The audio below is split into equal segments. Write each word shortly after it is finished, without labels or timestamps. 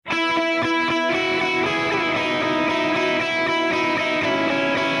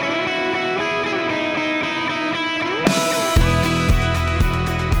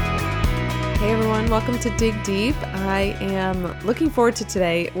welcome to Dig Deep. I am looking forward to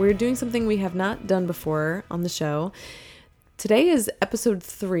today. We're doing something we have not done before on the show. Today is episode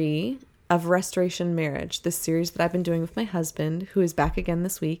 3 of Restoration Marriage, this series that I've been doing with my husband, who is back again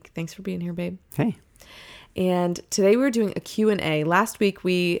this week. Thanks for being here, babe. Hey. And today we're doing a Q&A. Last week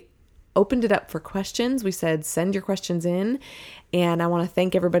we opened it up for questions. We said, send your questions in. And I want to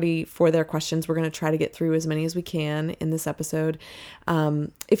thank everybody for their questions. We're going to try to get through as many as we can in this episode.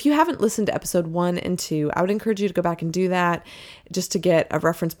 If you haven't listened to episode 1 and 2, I would encourage you to go back and do that just to get a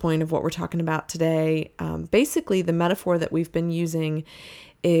reference point of what we're talking about today. Basically, the metaphor that we've been using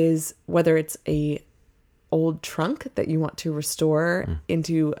is whether it's a old trunk that you want to restore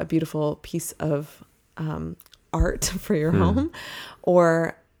into a beautiful piece of art for your home,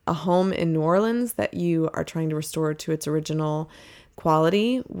 or a home in New Orleans that you are trying to restore to its original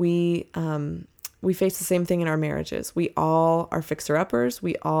quality. We face the same thing in our marriages. We all are fixer-uppers.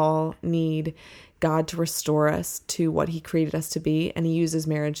 We all need God to restore us to what he created us to be, and he uses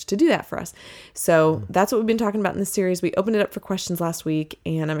marriage to do that for us. So that's what we've been talking about in this series. We opened it up for questions last week,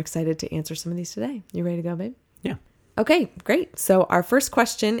 and I'm excited to answer some of these today. You ready to go, babe? Yeah. Okay, great. So our first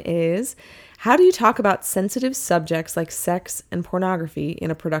question is, how do you talk about sensitive subjects like sex and pornography in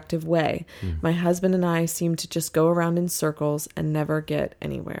a productive way? My husband and I seem to just go around in circles and never get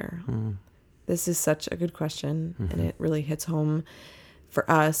anywhere. This is such a good question, and it really hits home for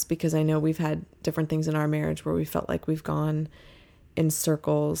us because I know we've had different things in our marriage where we felt like we've gone in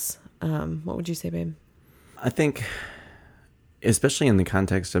circles. What would you say, babe? I think, especially in the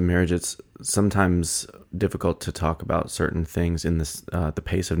context of marriage, it's sometimes difficult to talk about certain things in this the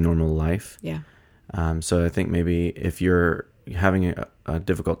pace of normal life. Yeah. So I think maybe if you're having a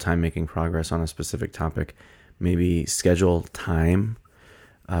difficult time making progress on a specific topic, maybe schedule time,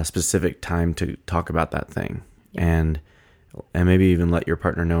 a specific time to talk about that thing. Yeah. And maybe even let your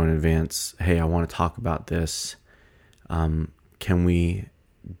partner know in advance, hey, I want to talk about this. Can we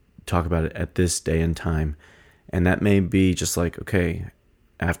talk about it at this day and time? And that may be just like, okay,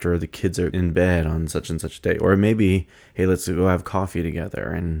 after the kids are in bed on such and such a day. Or maybe, hey, let's go have coffee together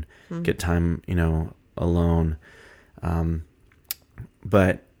and get time, alone.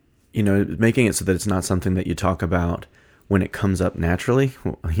 But, making it so that it's not something that you talk about when it comes up naturally,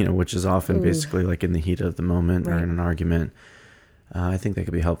 which is often basically like in the heat of the moment or in an argument. I think that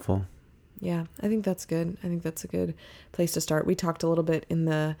could be helpful. Yeah, I think that's good. I think that's a good place to start. We talked a little bit in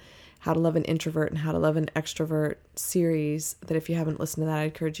the How to Love an Introvert and How to Love an Extrovert series that if you haven't listened to that,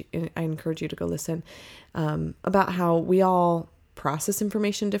 I encourage you to go listen, about how we all process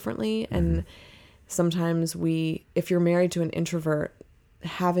information differently. And sometimes if you're married to an introvert,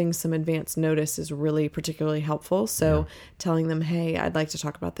 having some advance notice is really particularly helpful. So telling them, hey, I'd like to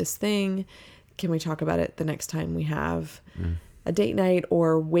talk about this thing. Can we talk about it the next time we have a date night,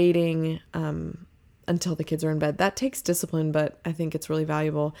 or waiting until the kids are in bed? That takes discipline, but I think it's really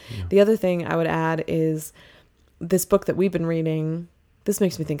valuable. Yeah. The other thing I would add is this book that we've been reading. This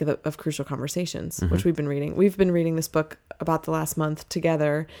makes me think of Crucial Conversations, which we've been reading. We've been reading this book about the last month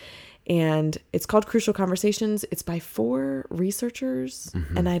together, and it's called Crucial Conversations. It's by 4 researchers,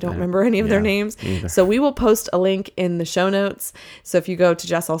 and I don't remember any of their names. Either. So we will post a link in the show notes. So if you go to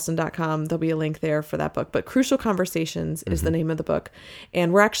jessalston.com, there'll be a link there for that book. But Crucial Conversations is the name of the book.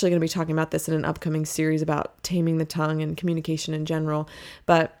 And we're actually going to be talking about this in an upcoming series about taming the tongue and communication in general.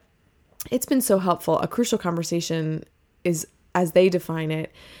 But it's been so helpful. A crucial conversation is, as they define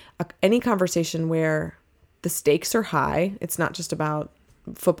it, any conversation where the stakes are high. It's not just about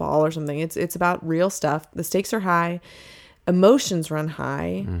football or something. It's about real stuff. The stakes are high, emotions run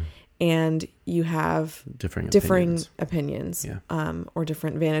high, and you have differing opinions, or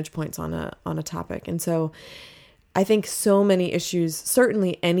different vantage points on a topic. And so I think so many issues,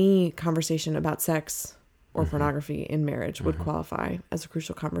 certainly any conversation about sex or pornography in marriage would qualify as a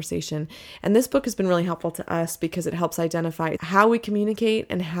crucial conversation. And this book has been really helpful to us because it helps identify how we communicate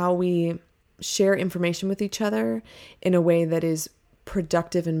and how we share information with each other in a way that is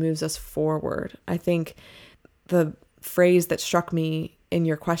productive and moves us forward. I think the phrase that struck me in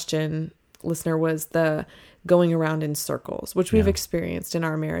your question, listener, was the going around in circles, which we've experienced in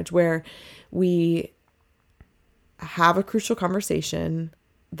our marriage, where we have a crucial conversation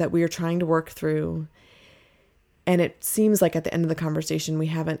that we are trying to work through, and it seems like at the end of the conversation we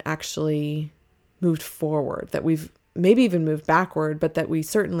haven't actually moved forward, that we've maybe even moved backward, but that we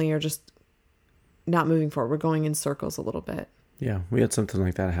certainly are just not moving forward. We're going in circles a little bit. Yeah, we had something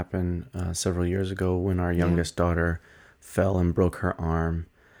like that happen several years ago when our youngest daughter fell and broke her arm.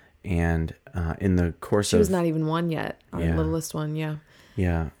 And in the course She was not even 1 yet, our littlest one,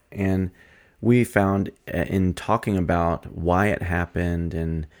 Yeah, and we found in talking about why it happened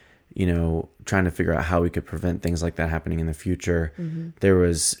and trying to figure out how we could prevent things like that happening in the future. There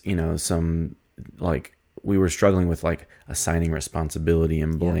was, some like we were struggling with like assigning responsibility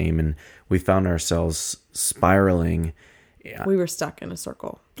and blame, and we found ourselves spiraling. We were stuck in a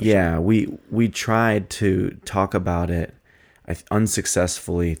circle. Yeah, we tried to talk about it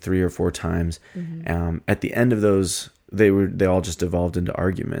unsuccessfully 3 or 4 times. At the end of those, they all just evolved into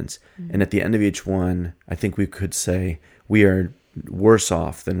arguments. And at the end of each one, I think we could say we are worse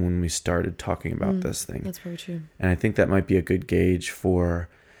off than when we started talking about this thing. That's very true. And I think that might be a good gauge for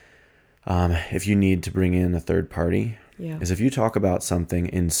if you need to bring in a third party. Is if you talk about something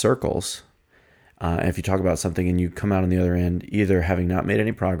in circles, if you talk about something and you come out on the other end either having not made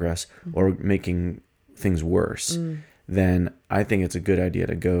any progress or making things worse, then I think it's a good idea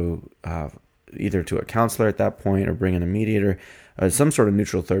to go either to a counselor at that point or bring in a mediator, some sort of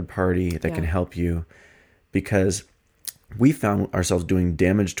neutral third party that can help you, because we found ourselves doing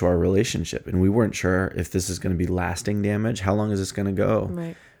damage to our relationship and we weren't sure if this is going to be lasting damage. How long is this going to go?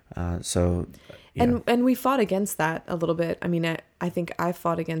 Right. And we fought against that a little bit. I mean, I think I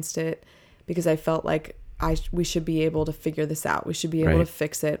fought against it because I felt like we should be able to figure this out. We should be able to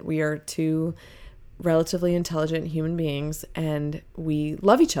fix it. We are 2 relatively intelligent human beings and we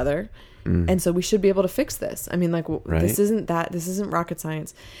love each other. And so we should be able to fix this. I mean, like this isn't rocket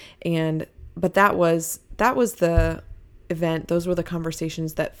science. But that was the event. Those were the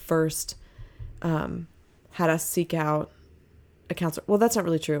conversations that first had us seek out a counselor. Well, that's not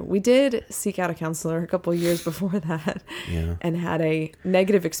really true. We did seek out a counselor a couple of years before that and had a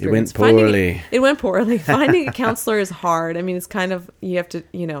negative experience. It went poorly. It went poorly. Finding a counselor is hard. I mean, it's kind of, you have to,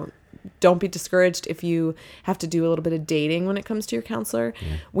 don't be discouraged if you have to do a little bit of dating when it comes to your counselor.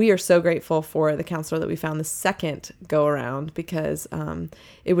 We are so grateful for the counselor that we found the second go around, because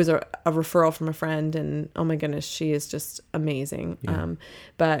it was a referral from a friend, and oh my goodness, she is just amazing.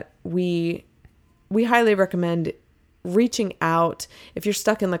 But we highly recommend reaching out. If you're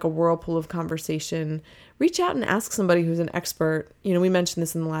stuck in like a whirlpool of conversation, reach out and ask somebody who's an expert. We mentioned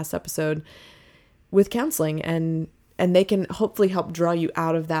this in the last episode with counseling, and they can hopefully help draw you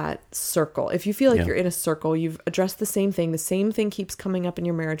out of that circle. If you feel like you're in a circle, you've addressed the same thing keeps coming up in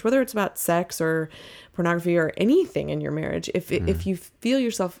your marriage, whether it's about sex or pornography or anything in your marriage. If you feel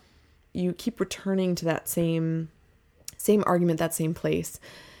yourself, you keep returning to that same argument, that same place,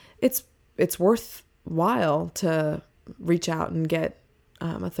 it's worthwhile to reach out and get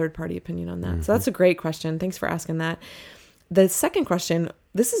a third party opinion on that. So that's a great question. Thanks for asking that. The second question,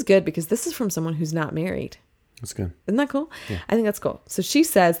 this is good because this is from someone who's not married. That's good. Isn't that cool? Yeah. I think that's cool. So she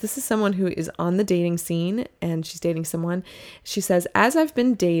says, this is someone who is on the dating scene and she's dating someone. She says, as I've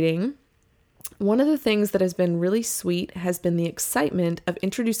been dating, one of the things that has been really sweet has been the excitement of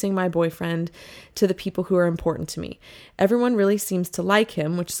introducing my boyfriend to the people who are important to me. Everyone really seems to like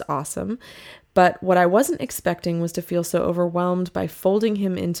him, which is awesome. But what I wasn't expecting was to feel so overwhelmed by folding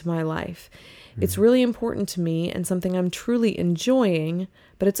him into my life. It's really important to me and something I'm truly enjoying,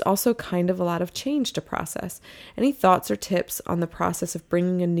 but it's also kind of a lot of change to process. Any thoughts or tips on the process of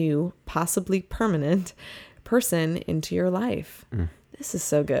bringing a new, possibly permanent person into your life? This is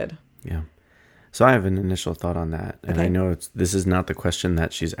so good. Yeah. So I have an initial thought on that. And I know this is not the question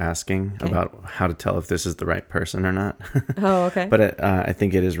that she's asking about how to tell if this is the right person or not. Oh, okay. But I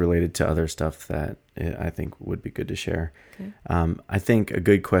think it is related to other stuff that I think would be good to share. Okay. I think a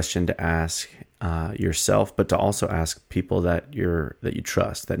good question to ask yourself, but to also ask people that you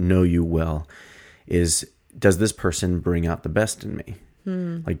trust, that know you well, is, does this person bring out the best in me?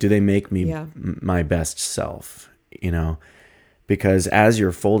 Like, do they make me my best self? Because as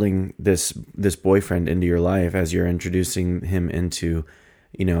you're folding this boyfriend into your life, as you're introducing him into,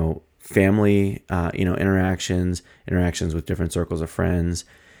 family, interactions with different circles of friends,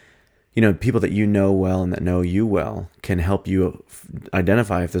 people that you know well and that know you well can help you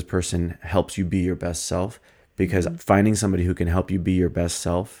identify if this person helps you be your best self. Because finding somebody who can help you be your best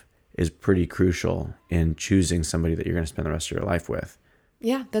self is pretty crucial in choosing somebody that you're going to spend the rest of your life with.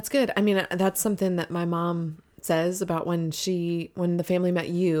 Yeah, that's good. I mean, that's something that my mom says about when the family met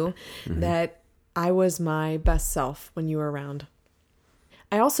you, that I was my best self when you were around.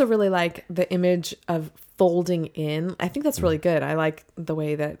 I also really like the image of folding in. I think that's really good. I like the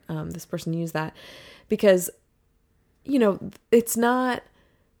way that this person used that, because, it's not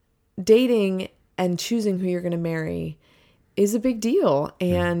dating and choosing who you're going to marry is a big deal.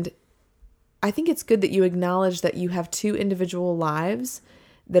 And I think it's good that you acknowledge that you have 2 individual lives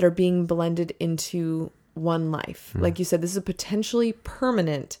that are being blended into one life. Like you said, this is a potentially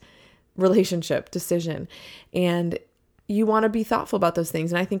permanent relationship decision, and you want to be thoughtful about those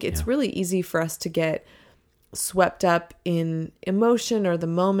things. And I think it's really easy for us to get swept up in emotion or the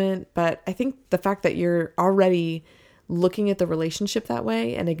moment. But I think the fact that you're already looking at the relationship that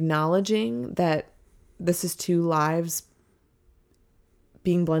way and acknowledging that this is two lives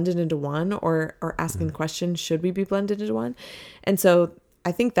being blended into one, or asking the question, should we be blended into one? And so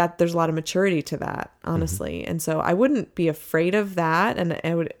I think that there's a lot of maturity to that, honestly. And so I wouldn't be afraid of that.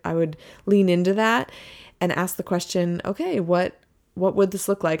 And I would lean into that and ask the question, okay, what would this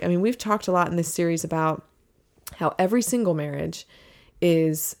look like? I mean, we've talked a lot in this series about how every single marriage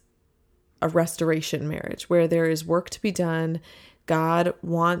is a restoration marriage where there is work to be done. God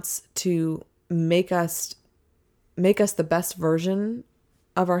wants to make us the best version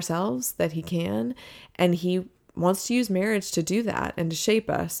of ourselves that he can. And he wants to use marriage to do that and to shape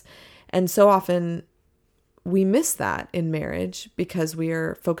us. And so often we miss that in marriage because we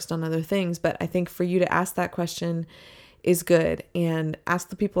are focused on other things. But I think for you to ask that question is good, and ask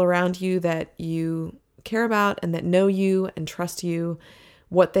the people around you that you care about and that know you and trust you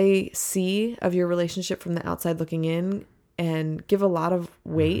what they see of your relationship from the outside looking in, and give a lot of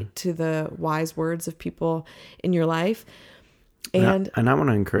weight to the wise words of people in your life. And I want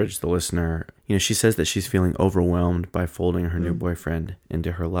to encourage the listener. She says that she's feeling overwhelmed by folding her new boyfriend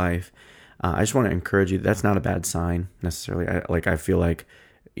into her life. I just want to encourage you. That's not a bad sign necessarily. I feel like,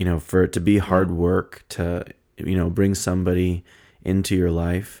 for it to be hard work to, bring somebody into your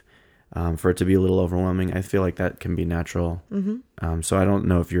life, for it to be a little overwhelming, I feel like that can be natural. So I don't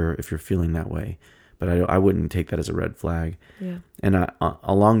know if you're feeling that way, but I wouldn't take that as a red flag. Yeah. And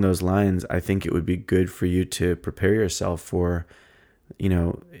along those lines, I think it would be good for you to prepare yourself for,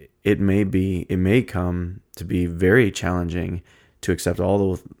 it may come to be very challenging to accept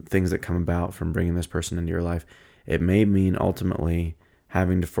all the things that come about from bringing this person into your life. It may mean ultimately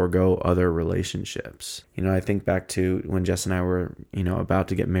having to forego other relationships. I think back to when Jess and I were, about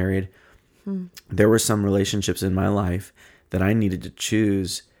to get married. There were some relationships in my life that I needed to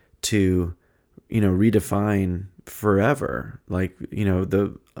choose to, redefine forever. Like,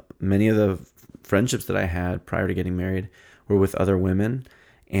 many of the friendships that I had prior to getting married were with other women.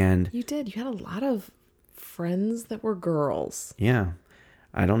 And you had a lot of friends that were girls. Yeah.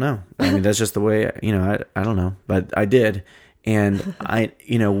 I don't know. I mean, that's just the way, I don't know, but I did. And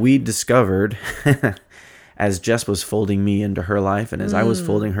we discovered as Jess was folding me into her life and as I was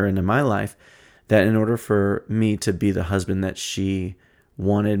folding her into my life, that in order for me to be the husband that she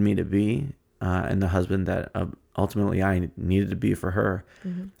wanted me to be, and the husband that ultimately I needed to be for her,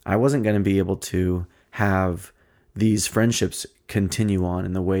 I wasn't going to be able to have these friendships continue on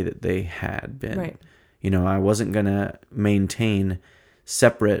in the way that they had been. Right. I wasn't going to maintain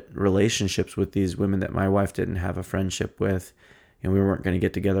separate relationships with these women that my wife didn't have a friendship with, and we weren't going to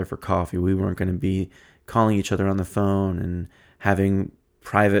get together for coffee. We weren't going to be calling each other on the phone and having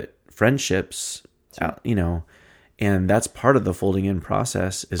private friendships, and that's part of the folding in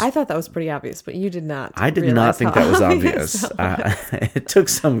process. I thought that was pretty obvious, but you did not. I did not think that was obvious. It took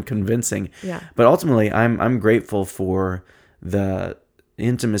some convincing. Yeah. But ultimately, I'm grateful for the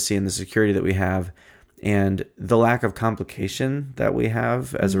intimacy and the security that we have, and the lack of complication that we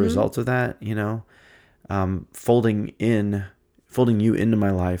have as a result of that. Folding you into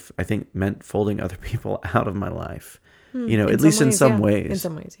my life, I think meant folding other people out of my life. At least in some ways. In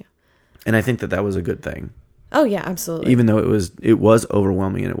some ways, yeah. And I think that was a good thing. Oh yeah, absolutely. Even though it was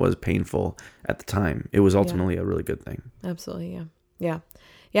overwhelming and it was painful at the time, it was ultimately a really good thing. Absolutely, yeah.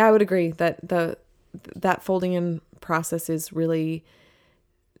 I would agree that that folding in process is really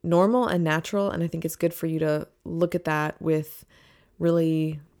normal and natural, and I think it's good for you to look at that with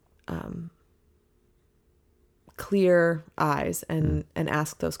really clear eyes and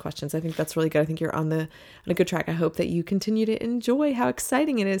ask those questions. I think that's really good. I think you're on a good track. I hope that you continue to enjoy how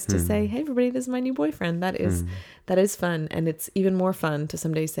exciting it is to say, hey everybody, this is my new boyfriend. That is fun. And it's even more fun to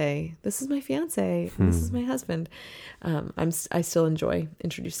someday say, this is my fiance, this is my husband. I still enjoy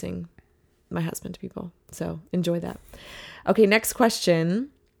introducing my husband to people. So enjoy that. Okay. Next question.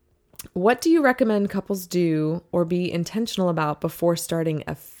 What do you recommend couples do or be intentional about before starting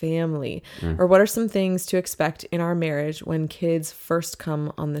a family? Or what are some things to expect in our marriage when kids first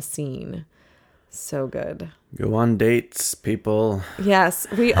come on the scene? So good. Go on dates, people. Yes.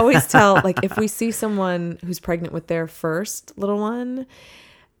 We always tell, if we see someone who's pregnant with their first little one,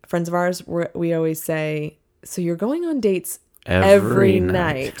 friends of ours, we always say, so you're going on dates every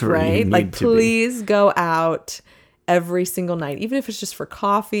night, right? Please go out every single night, even if it's just for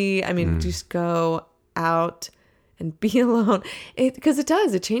coffee. I mean, just go out and be alone. Because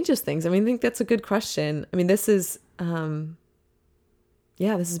it changes things. I mean, I think that's a good question. I mean, this is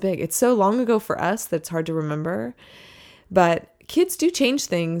big. It's so long ago for us that it's hard to remember, but kids do change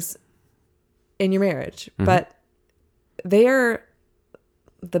things in your marriage, but they are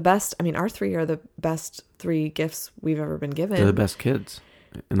the best. I mean, our three are the best 3 gifts we've ever been given. They're the best kids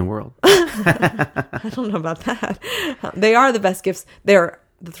in the world. I don't know about that. They are the best gifts. They're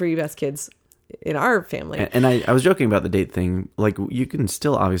the 3 best kids in our family. And I was joking about the date thing. Like, you can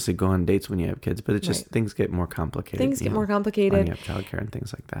still obviously go on dates when you have kids, but it's just things get more complicated. Things get more complicated. When you have childcare and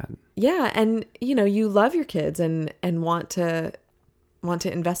things like that. Yeah, and you love your kids and want to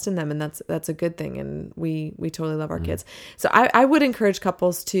invest in them, and that's a good thing. And we totally love our kids. So I would encourage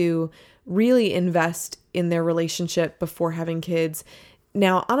couples to really invest in their relationship before having kids.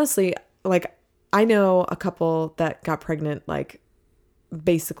 Now, honestly, like, I know a couple that got pregnant, like,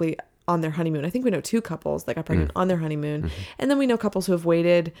 basically on their honeymoon. I think we know 2 couples that got pregnant on their honeymoon. And then we know couples who have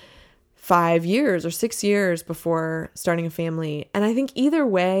waited 5 years or 6 years before starting a family. And I think either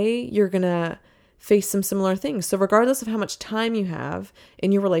way, you're going to face some similar things. So regardless of how much time you have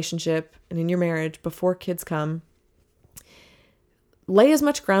in your relationship and in your marriage before kids come, lay as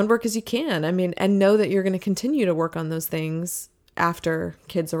much groundwork as you can. I mean, and know that you're going to continue to work on those things after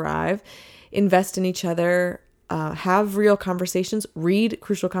kids arrive. Invest in each other. Have real conversations, read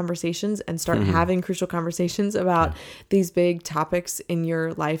Crucial Conversations, and start having crucial conversations about these big topics in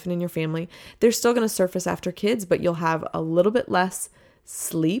your life and in your family. They're still going to surface after kids, but you'll have a little bit less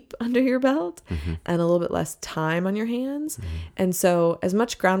sleep under your belt and a little bit less time on your hands. And so as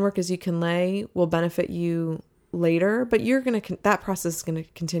much groundwork as you can lay will benefit you later, but you're going to, that process is going to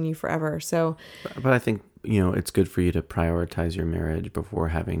continue forever. So, but I think, it's good for you to prioritize your marriage before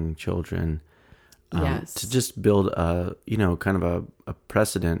having children. Yes. To just build a, kind of a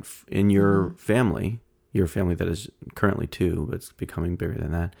precedent in your family that is currently 2, but it's becoming bigger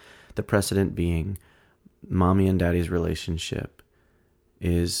than that. The precedent being mommy and daddy's relationship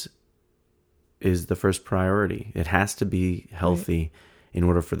is the first priority. It has to be healthy in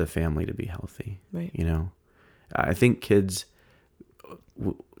order for the family to be healthy. Right. I think kids,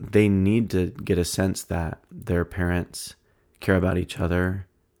 they need to get a sense that their parents care about each other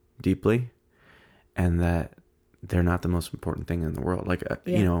deeply, and that they're not the most important thing in the world. Like,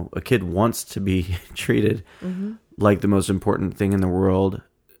 a kid wants to be treated like the most important thing in the world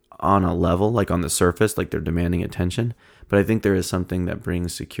on a level, like on the surface, like they're demanding attention. But I think there is something that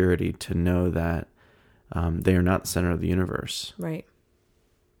brings security to know that they are not the center of the universe. Right.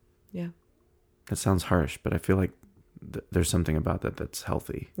 Yeah. That sounds harsh, but I feel like there's something about that that's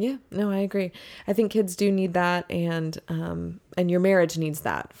healthy. Yeah, no, I agree. I think kids do need that, and your marriage needs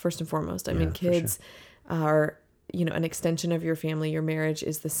that first and foremost. I mean, kids are, an extension of your family. Your marriage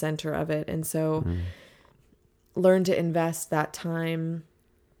is the center of it, and so learn to invest that time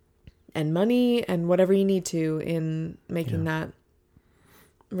and money and whatever you need to in making that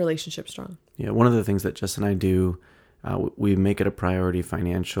relationship strong. Yeah, one of the things that Jess and I do, we make it a priority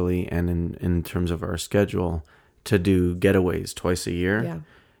financially and in terms of our schedule to do getaways twice a year.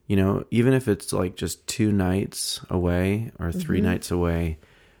 Yeah. Even if it's like just 2 nights away or 3 nights away,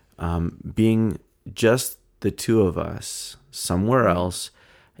 being just the 2 of us somewhere else,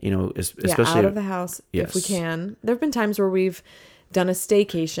 especially out of the house if we can. There have been times where we've done a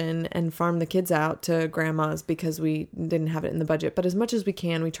staycation and farmed the kids out to grandma's because we didn't have it in the budget. But as much as we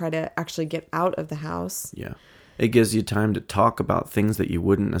can, we try to actually get out of the house. Yeah. It gives you time to talk about things that you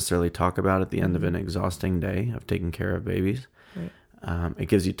wouldn't necessarily talk about at the end of an exhausting day of taking care of babies. Right. It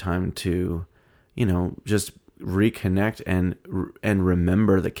gives you time to, just reconnect and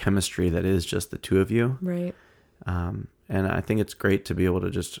remember the chemistry that is just the 2 of you. Right. And I think it's great to be able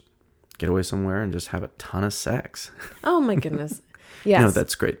to just get away somewhere and just have a ton of sex. Oh my goodness. Yes. No,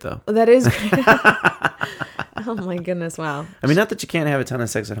 that's great though. That is great. Oh my goodness! Wow. I mean, not that you can't have a ton of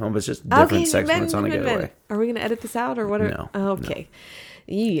sex at home, but it's just different sex when it's on a getaway. Are we going to edit this out or what? No. Okay.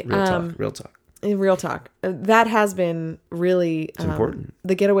 No. Real talk. Real talk. That has been really it's important.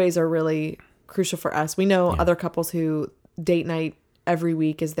 The getaways are really crucial for us. We know other couples who date night every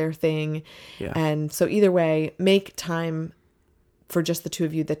week is their thing, and so either way, make time for just the 2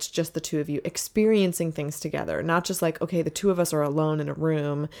 of you. That's just the 2 of you experiencing things together, not just like, okay, the 2 of us are alone in a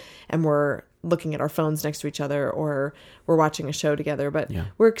room and we're looking at our phones next to each other or we're watching a show together, but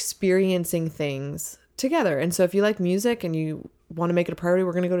we're experiencing things together. And so if you like music and you want to make it a priority,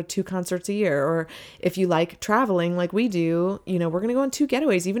 we're going to go to 2 concerts a year. Or if you like traveling like we do, we're going to go on 2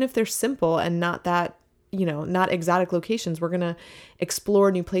 getaways, even if they're simple and not that, not exotic locations. We're going to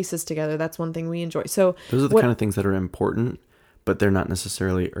explore new places together. That's one thing we enjoy. So those are the kind of things that are important, but they're not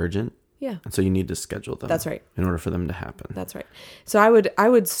necessarily urgent. Yeah. And so you need to schedule them. That's right. In order for them to happen. That's right. So I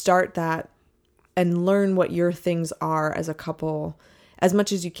would start that and learn what your things are as a couple as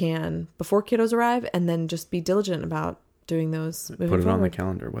much as you can before kiddos arrive, and then just be diligent about doing those. Put it on the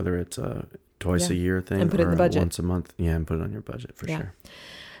calendar, whether it's twice a year thing, and put it in the budget once a month. Yeah, and put it on your budget for sure.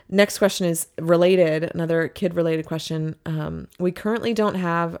 Next question is related, another kid-related question. We currently don't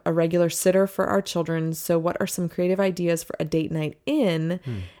have a regular sitter for our children, so what are some creative ideas for a date night in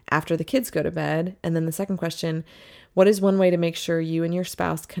after the kids go to bed? And then the second question, what is one way to make sure you and your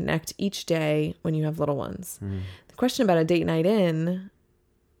spouse connect each day when you have little ones? The question about a date night in,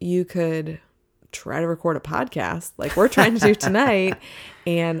 you could try to record a podcast like we're trying to do tonight,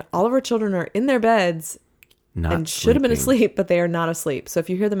 and all of our children are in their beds and should have been asleep, but they are not asleep. So if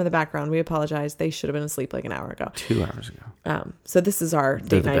you hear them in the background, we apologize. They should have been asleep like an hour ago. 2 hours ago. So this is our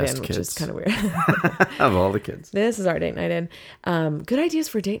date night in, which is kind of weird. Of all the kids. This is our date night in. Good ideas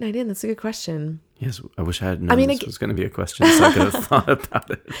for a date night in. That's a good question. Yes, I wish I had known this was going to be a question so I could have thought about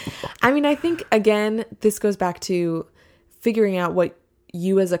it. I mean, I think, again, this goes back to figuring out what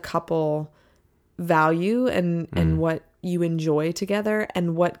you as a couple value and what you enjoy together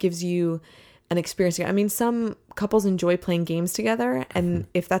and what gives you an experience. I mean, some couples enjoy playing games together, and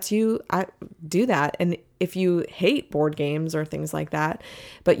if that's you, I do that. And if you hate board games or things like that,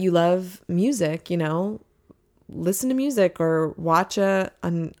 but you love music, listen to music or watch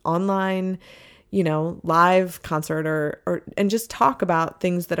an online, live concert or and just talk about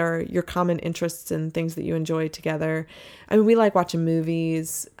things that are your common interests and things that you enjoy together. I mean, we like watching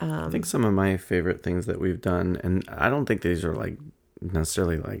movies. I think some of my favorite things that we've done, and I don't think these are like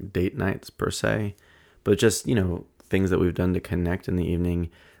necessarily like date nights per se, but just things that we've done to connect in the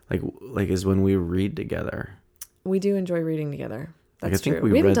evening, like is when we read together. We do enjoy reading together. That's true.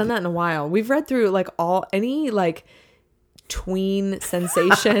 We haven't done that in a while. We've read through any tween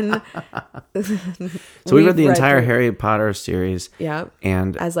sensation. So we read the entire Harry Potter series. Yeah.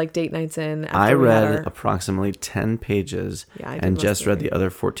 And as date nights in. I read approximately 10 pages and just read the other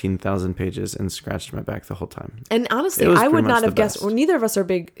 14,000 pages and scratched my back the whole time. And honestly, I would not have guessed. Well, neither of us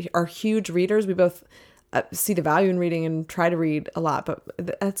are huge readers. We both see the value in reading and try to read a lot, but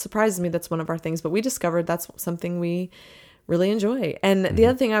that surprises me. That's one of our things, but we discovered that's something we really enjoy. And the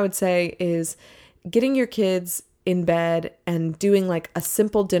other thing I would say is getting your kids in bed and doing a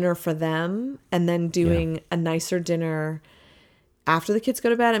simple dinner for them and then doing a nicer dinner after the kids go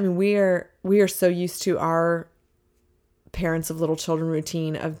to bed. I mean, we are so used to our parents of little children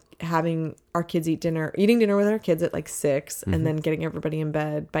routine of having our kids eating dinner with our kids at 6 and then getting everybody in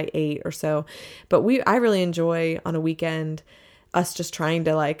bed by 8 or so. But I really enjoy on a weekend us just trying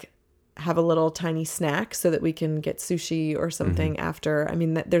to have a little tiny snack so that we can get sushi or something after. I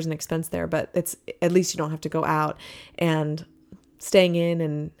mean, there's an expense there, but it's at least you don't have to go out, and staying in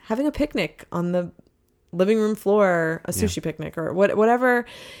and having a picnic on the living room floor, a sushi picnic or whatever.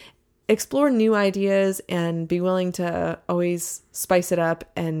 Explore new ideas and be willing to always spice it up.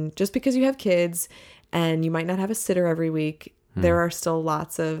 And just because you have kids and you might not have a sitter every week, there are still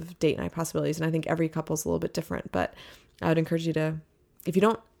lots of date night possibilities. And I think every couple's a little bit different, but I would encourage you to, if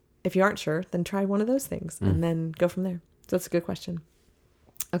you aren't sure, then try one of those things and then go from there. So that's a good question.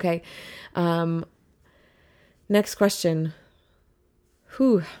 Okay. Next question.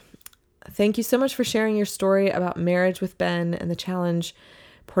 Thank you so much for sharing your story about marriage with Ben and the challenge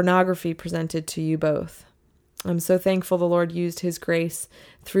pornography presented to you both. I'm so thankful the Lord used his grace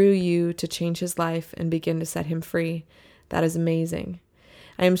through you to change his life and begin to set him free. That is amazing.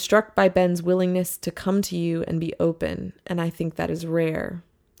 I am struck by Ben's willingness to come to you and be open, and I think that is rare.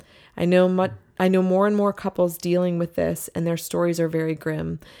 I know more and more couples dealing with this, and their stories are very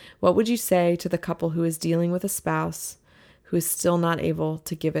grim. What would you say to the couple who is dealing with a spouse who is still not able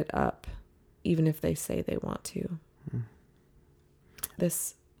to give it up, even if they say they want to?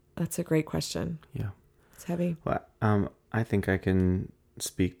 That's a great question. Yeah. It's heavy. Well, I think I can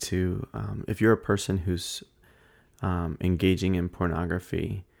speak to, if you're a person who's engaging in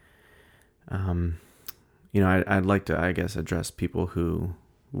pornography, I'd like to, I guess, address people who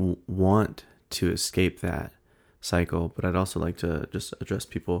want to escape that cycle, but I'd also like to just address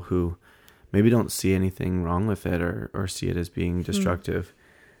people who maybe don't see anything wrong with it or see it as being destructive.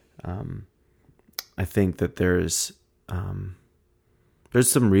 I think that there's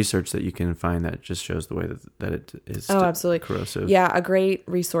some research that you can find that just shows the way that it is absolutely corrosive. Yeah, a great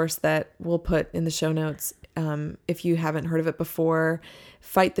resource that we'll put in the show notes. If you haven't heard of it before,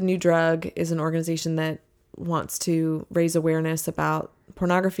 Fight the New Drug is an organization that wants to raise awareness about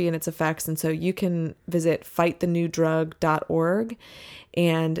pornography and its effects. And so you can visit fightthenewdrug.org,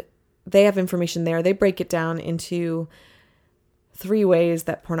 and they have information there. They break it down into 3 ways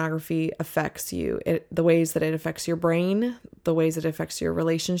that pornography affects you. The ways that it affects your brain, the ways it affects your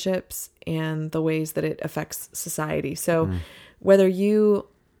relationships, and the ways that it affects society. So whether you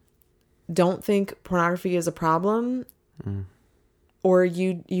don't think pornography is a problem, or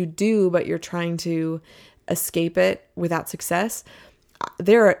you do, but you're trying to escape it without success,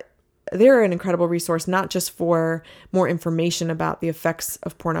 they're an incredible resource, not just for more information about the effects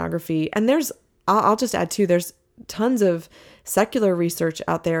of pornography. And I'll just add too, there's tons of secular research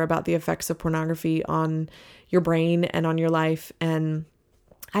out there about the effects of pornography on your brain and on your life. And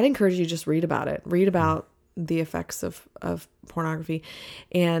I'd encourage you to just read about it. Read about the effects of pornography.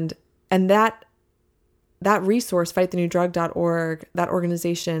 And that resource, fightthenewdrug.org, that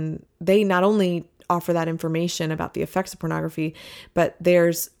organization, they not only offer that information about the effects of pornography, but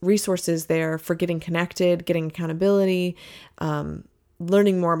there's resources there for getting connected, getting accountability,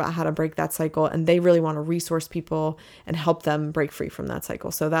 learning more about how to break that cycle. And they really want to resource people and help them break free from that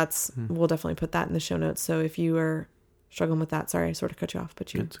cycle. So we'll definitely put that in the show notes. So if you are struggling with that, sorry, I sort of cut you off,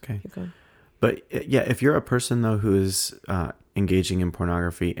 but it's okay. Keep going. But yeah, if you're a person though who is engaging in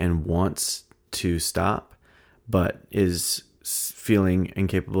pornography and wants to stop, but is feeling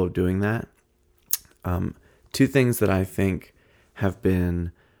incapable of doing that, two things that I think have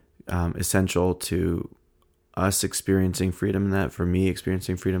been essential to us experiencing freedom in that, for me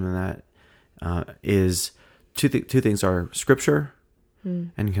experiencing freedom in that, is two things are scripture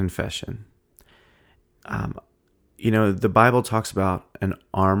and confession. The Bible talks about an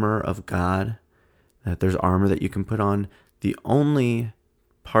armor of God, that there's armor that you can put on. The only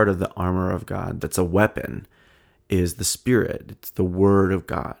part of the armor of God that's a weapon is the Spirit. It's the Word of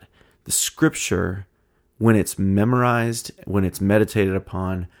God. The Scripture, when it's memorized, when it's meditated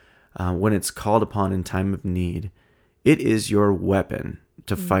upon, when it's called upon in time of need, it is your weapon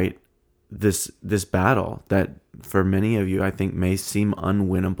to fight this battle that for many of you, I think, may seem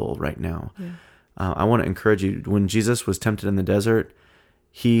unwinnable right now. Yeah. I want to encourage you, when Jesus was tempted in the desert,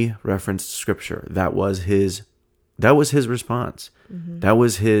 he referenced Scripture. That was his response. Mm-hmm. That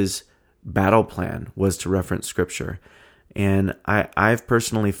was his battle plan, was to reference Scripture. And I've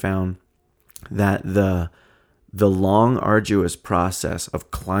personally found that the long, arduous process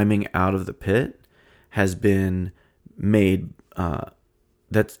of climbing out of the pit has been made,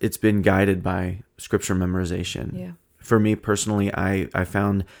 that it's been guided by Scripture memorization. Yeah. For me personally, I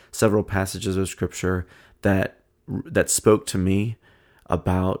found several passages of Scripture that spoke to me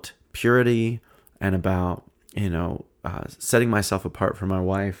about purity and about, setting myself apart from my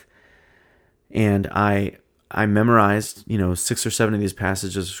wife. And I memorized, 6 or 7 of these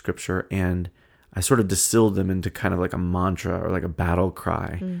passages of Scripture, and I sort of distilled them into kind of like a mantra or like a battle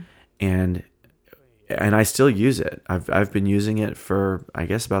cry. And I still use it. I've been using it for, I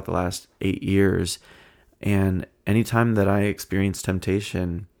guess, about the last 8 years. And anytime that I experience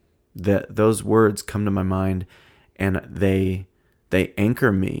temptation, those words come to my mind, and they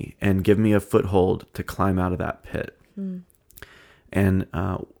anchor me and give me a foothold to climb out of that pit. And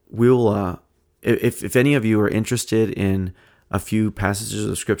we'll, if any of you are interested in a few passages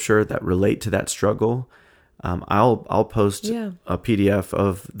of Scripture that relate to that struggle, I'll post a PDF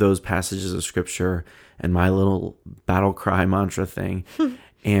of those passages of Scripture and my little battle cry mantra thing.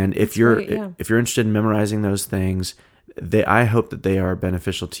 And if you're interested in memorizing those things, I hope that they are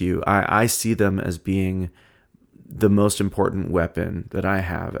beneficial to you. I see them as being the most important weapon that I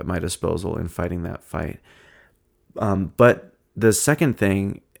have at my disposal in fighting that fight. But the second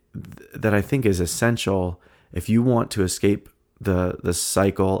thing that I think is essential if you want to escape the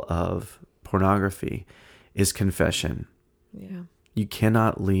cycle of pornography is confession. Yeah. You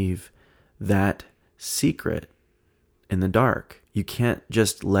cannot leave that secret in the dark. You can't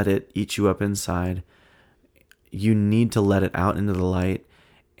just let it eat you up inside. You need to let it out into the light.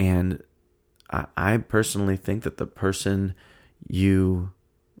 And I personally think that the person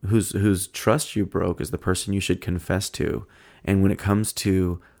whose trust you broke is the person you should confess to. And when it comes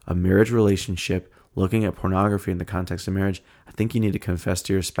to a marriage relationship, looking at pornography in the context of marriage, I think you need to confess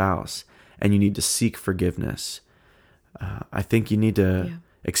to your spouse, and you need to seek forgiveness. I think you need to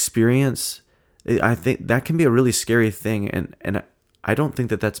experience. I think that can be a really scary thing, and I don't think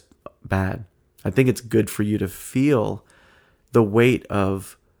that that's bad. I think it's good for you to feel the weight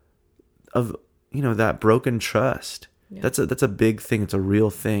of that broken trust. Yeah. That's a big thing. It's a real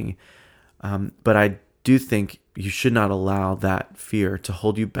thing. But I do think you should not allow that fear to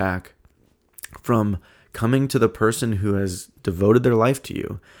hold you back from coming to the person who has devoted their life to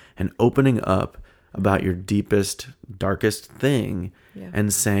you and opening up about your deepest, darkest thing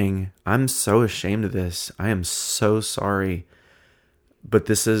and saying, I'm so ashamed of this. I am so sorry, but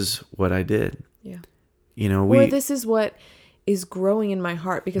this is what I did. Yeah. Or this is what is growing in my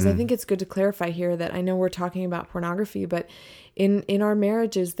heart, because I think it's good to clarify here that I know we're talking about pornography, but in our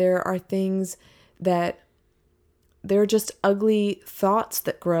marriages, there are things that they're just ugly thoughts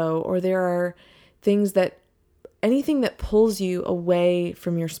that grow, or there are things that anything that pulls you away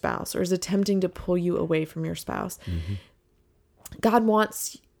from your spouse or is attempting to pull you away from your spouse, God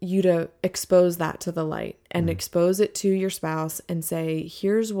wants you to expose that to the light and expose it to your spouse and say,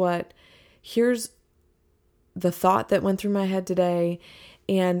 here's the thought that went through my head today.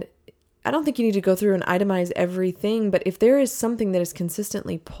 And I don't think you need to go through and itemize everything, but if there is something that is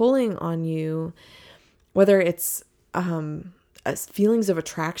consistently pulling on you, whether it's feelings of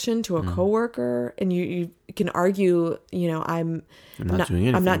attraction to a coworker, and you can argue, I'm not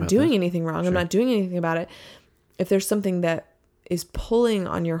doing anything wrong. Sure. I'm not doing anything about it. If there's something that is pulling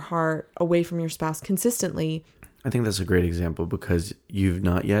on your heart away from your spouse consistently, I think that's a great example because you've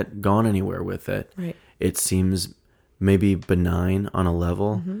not yet gone anywhere with it. Right. It seems maybe benign on a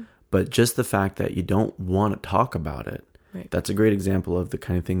level, but just the fact that you don't want to talk about it, right. That's a great example of the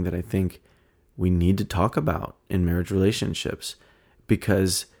kind of thing that I think we need to talk about in marriage relationships,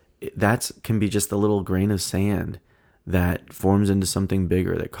 because that can be just a little grain of sand that forms into something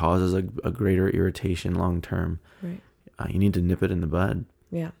bigger that causes a greater irritation long term. Right. You need to nip it in the bud.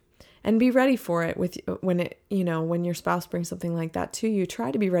 Yeah. And be ready for it when your spouse brings something like that to you.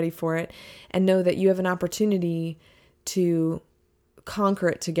 Try to be ready for it and know that you have an opportunity to conquer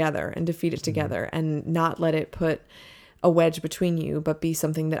it together and defeat it together, and not let it put a wedge between you, but be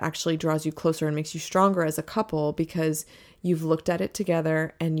something that actually draws you closer and makes you stronger as a couple, because you've looked at it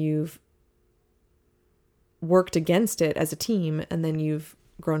together and you've worked against it as a team, and then you've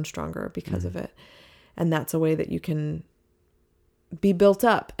grown stronger because of it. And that's a way that you can be built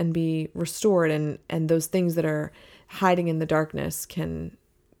up and be restored, and those things that are hiding in the darkness can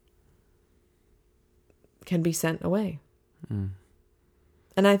be sent away.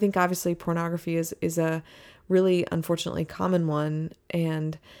 And I think obviously pornography is a really unfortunately common one,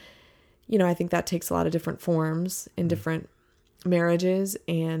 and I think that takes a lot of different forms in different marriages,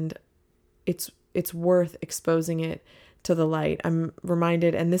 and it's worth exposing it to the light. I'm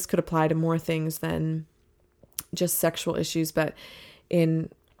reminded, and this could apply to more things than just sexual issues, but in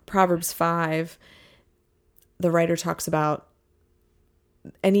Proverbs 5, the writer talks about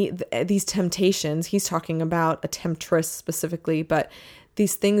these temptations. He's talking about a temptress specifically, but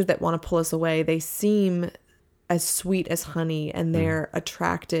these things that want to pull us away, they seem as sweet as honey and they're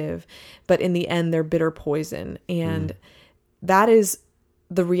attractive, but in the end they're bitter poison. And that is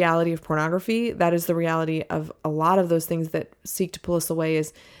the reality of pornography. That is the reality of a lot of those things that seek to pull us away.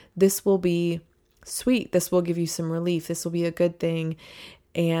 Is this will be sweet, this will give you some relief, this will be a good thing,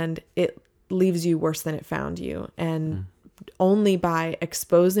 and it leaves you worse than it found you. And only by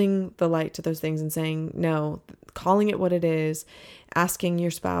exposing the light to those things and saying no, calling it what it is, asking your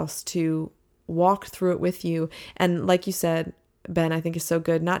spouse to walk through it with you, and like you said, Ben, I think is so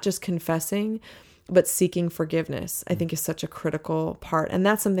good, not just confessing but seeking forgiveness, I think is such a critical part. And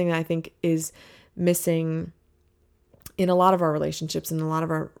that's something that I think is missing in a lot of our relationships and a lot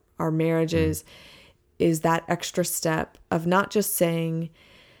of our marriages, is that extra step of not just saying,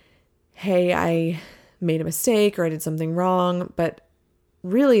 hey, I made a mistake or I did something wrong, but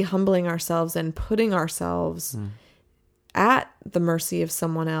really humbling ourselves and putting ourselves at the mercy of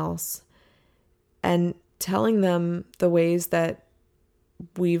someone else and telling them the ways that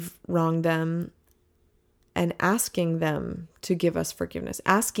we've wronged them and asking them to give us forgiveness,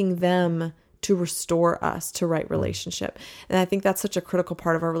 asking them to restore us to right relationship. And I think that's such a critical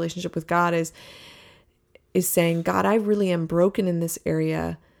part of our relationship with God, is saying, God, I really am broken in this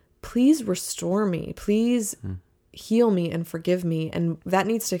area. Please restore me. Please heal me and forgive me. And that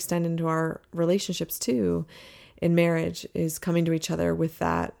needs to extend into our relationships too. In marriage, is coming to each other with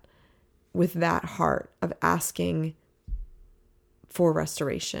that heart of asking for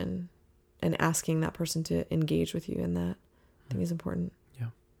restoration and asking that person to engage with you in that. I think is important. Yeah.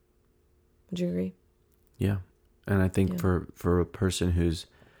 Would you agree? Yeah. And I think for a person who's,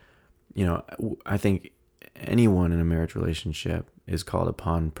 I think anyone in a marriage relationship is called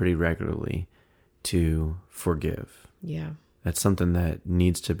upon pretty regularly to forgive. Yeah. That's something that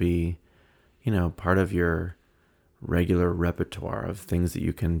needs to be, part of your regular repertoire of things that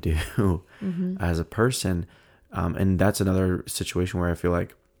you can do as a person. And that's another situation where I feel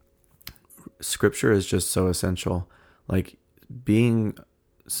like Scripture is just so essential. Like being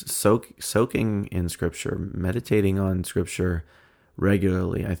soaking in Scripture, meditating on Scripture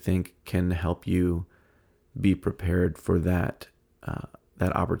regularly, I think can help you be prepared for that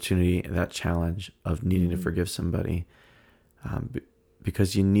opportunity, that challenge of needing to forgive somebody,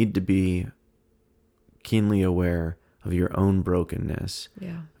 because you need to be keenly aware of your own brokenness,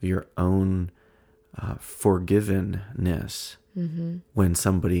 of your own forgivenness when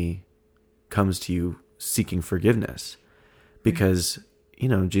somebody comes to you seeking forgiveness. Because,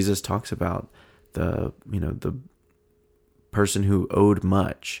 Jesus talks about the person who owed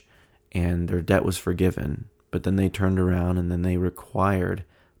much and their debt was forgiven, but then they turned around and then they required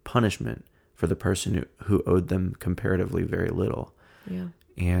punishment for the person who owed them comparatively very little. Yeah.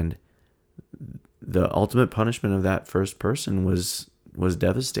 And the ultimate punishment of that first person was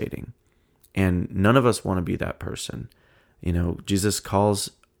devastating. And none of us want to be that person. You know, Jesus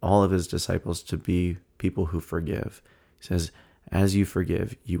calls all of his disciples to be people who forgive. He says, as you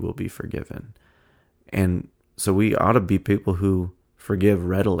forgive, you will be forgiven. And so we ought to be people who forgive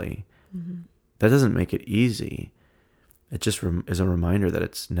readily. Mm-hmm. That doesn't make it easy. It just is a reminder that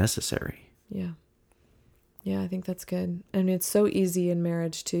it's necessary. Yeah. Yeah, I think that's good. I mean, it's so easy in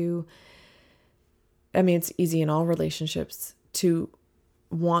marriage it's easy in all relationships to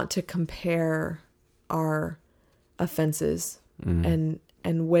want to compare our offenses and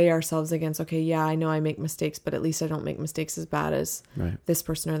weigh ourselves against, okay, yeah, I know I make mistakes, but at least I don't make mistakes as bad as this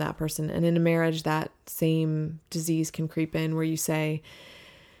person or that person. And in a marriage, that same disease can creep in where you say,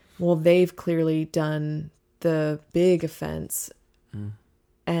 well, they've clearly done the big offense.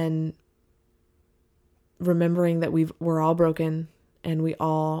 And remembering that we're all broken and we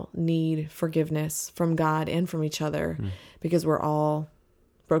all need forgiveness from God and from each other because we're all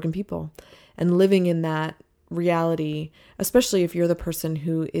broken people. And living in that reality, especially if you're the person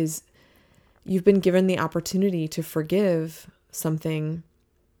you've been given the opportunity to forgive something,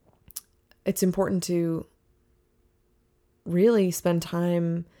 it's important to really spend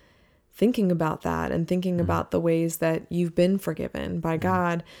time thinking about that and thinking about the ways that you've been forgiven by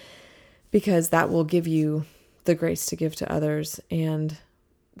God, because that will give you the grace to give to others. And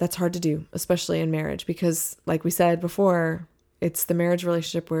that's hard to do, especially in marriage, because like we said before, it's the marriage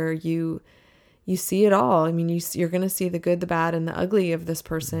relationship where you see it all. I mean, you're going to see the good, the bad, and the ugly of this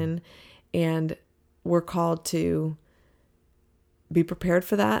person. And we're called to be prepared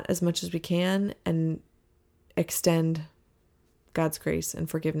for that as much as we can and extend God's grace and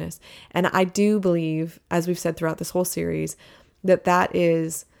forgiveness. And I do believe, as we've said throughout this whole series, that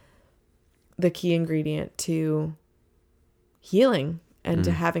is the key ingredient to healing and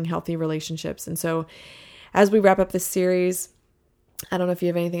to having healthy relationships. And so as we wrap up this series, I don't know if you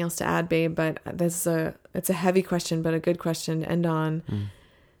have anything else to add, babe, but it's a heavy question, but a good question to end on.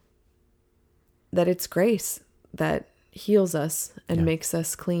 That it's grace that heals us and makes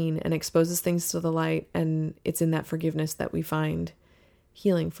us clean and exposes things to the light. And it's in that forgiveness that we find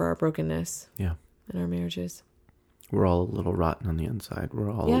healing for our brokenness in our marriages. We're all a little rotten on the inside.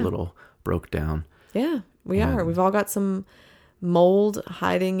 We're all a little broke down. Yeah, we are. We've all got some mold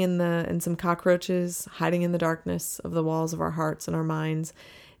hiding and some cockroaches hiding in the darkness of the walls of our hearts and our minds.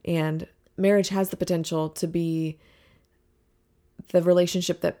 And marriage has the potential to be the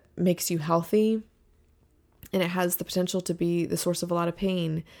relationship that makes you healthy. And it has the potential to be the source of a lot of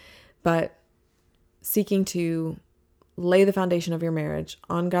pain. But seeking to lay the foundation of your marriage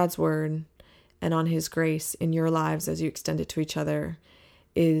on God's word and on his grace in your lives as you extend it to each other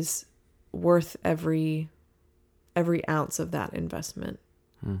is worth every ounce of that investment.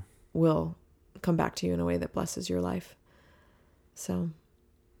 Will come back to you in a way that blesses your life. So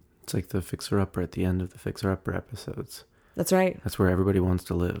it's like the Fixer-Upper at the end of the Fixer-Upper episodes. That's right. That's where everybody wants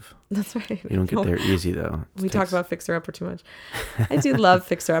to live. That's right. You don't get there easy, though. We talk about Fixer-Upper too much. I do love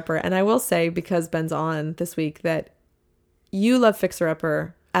Fixer-Upper. And I will say, because Ben's on this week, that you love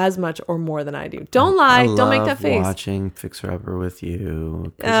Fixer-Upper as much or more than I do. Don't lie. Don't make that face. I love watching Fixer-Upper with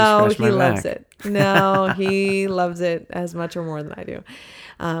you. Oh, he loves it. No, he loves it as much or more than I do.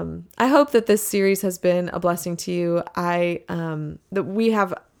 I hope that this series has been a blessing to you. That we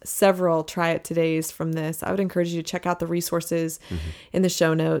have several Try It Todays from this. I would encourage you to check out the resources in the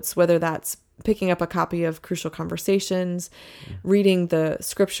show notes, whether that's picking up a copy of Crucial Conversations, reading the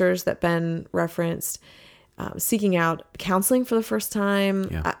scriptures that Ben referenced, seeking out counseling for the first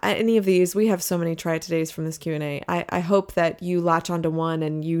time. Any of these, we have so many Try It Todays from this Q&A. I hope that you latch onto one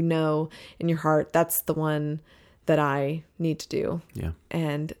and you know in your heart, that's the one that I need to do.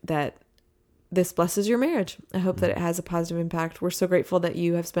 And that this blesses your marriage. I hope that it has a positive impact. We're so grateful that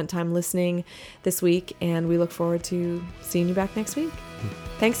you have spent time listening this week, and we look forward to seeing you back next week.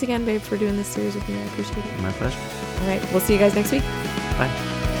 Thanks again, babe, for doing this series with me. I appreciate it. My pleasure. All right. We'll see you guys next week.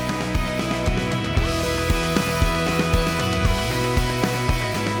 Bye.